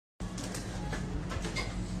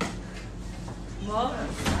What?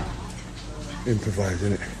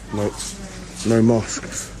 Improvising it. No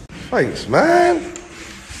masks. Thanks, man.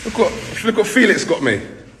 Look what Felix got me.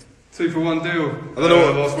 2-for-1 deal. I don't know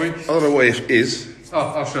what last week. I don't know what it is. Oh,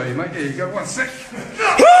 I'll show you, mate. Here you go. 1 sec.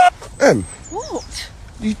 What?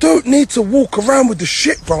 You don't need to walk around with the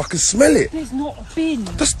shit, bro. I can smell it. There's not a bin.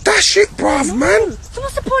 That's that shit, bruv, man. So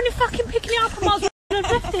what's the point in fucking picking it up and might as well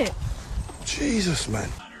have left it? Jesus, man.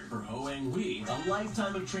 For Ho Ang Wee, a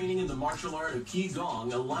lifetime of training in the martial art of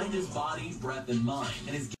Qigong aligned his body, breath, and mind,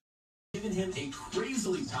 and has given him a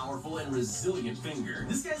crazily powerful and resilient finger.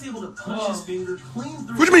 This guy's able to punch his finger clean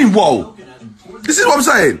through. What do you mean, whoa? This is what I'm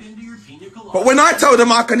saying. But when I tell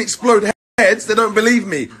them I can explode heads, they don't believe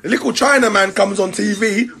me. The little Chinaman comes on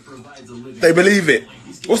TV, they believe it.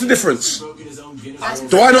 What's the difference?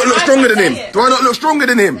 Do I not look stronger than him? Do I not look stronger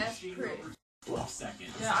than him?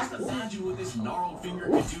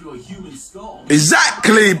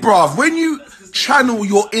 Exactly, bruv. When you channel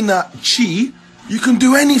your inner chi, you can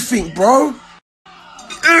do anything, bro.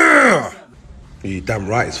 Ugh. You damn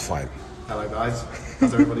right it's fine. Hello, guys.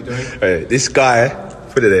 How's everybody doing? Hey, this guy,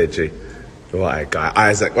 put it there, G. Right, guy.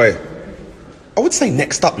 Isaac, wait. I would say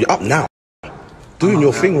next up, you're up now. Doing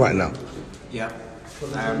your thing right now. Yeah.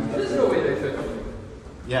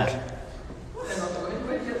 Yeah.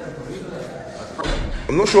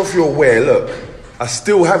 I'm not sure if you're aware, look. I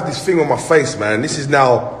still have this thing on my face, man. This is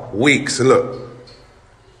now weeks. And look.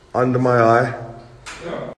 Under my eye.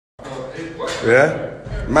 Yeah?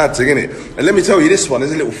 Mad thing, innit? And let me tell you this one.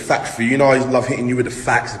 There's a little fact for you. You know I love hitting you with the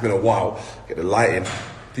facts. It's been a while. Get the light in.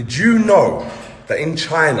 Did you know that in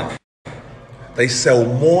China, they sell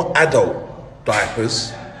more adult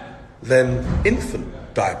diapers than infant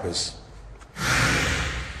diapers?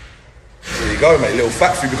 There you go, mate. Little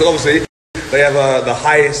fact for you. Because obviously, they have the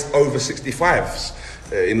highest over 65s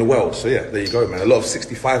in the world. So yeah, there you go, man. A lot of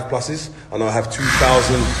 65 pluses. I know I have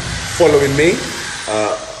 2,000 following me.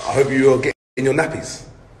 I hope you're getting your nappies.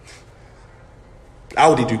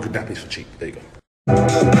 Aldi do good nappies for cheap. There you go.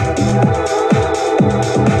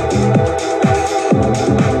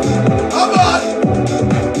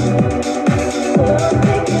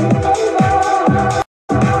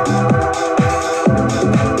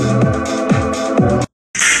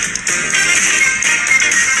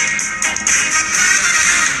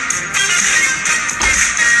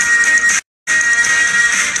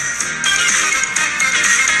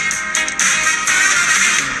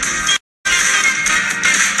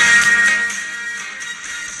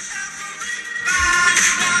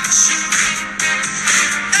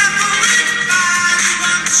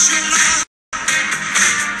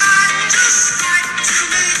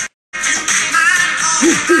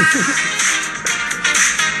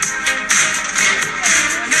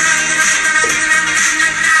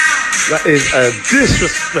 That is a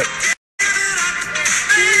disrespect.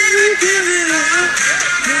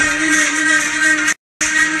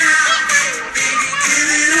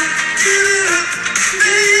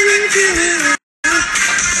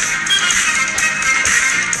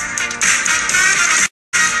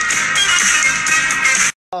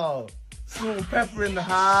 Oh, Small Pepper in the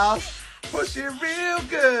house. Push it real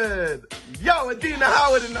good. Yo, Adina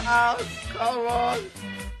Howard in the house. Come on.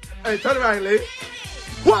 Hey, turn around, Lee.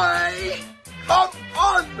 Way! Come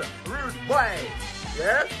on, rude boy.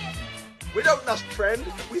 Yeah? We don't just trend,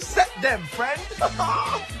 we set them, friend.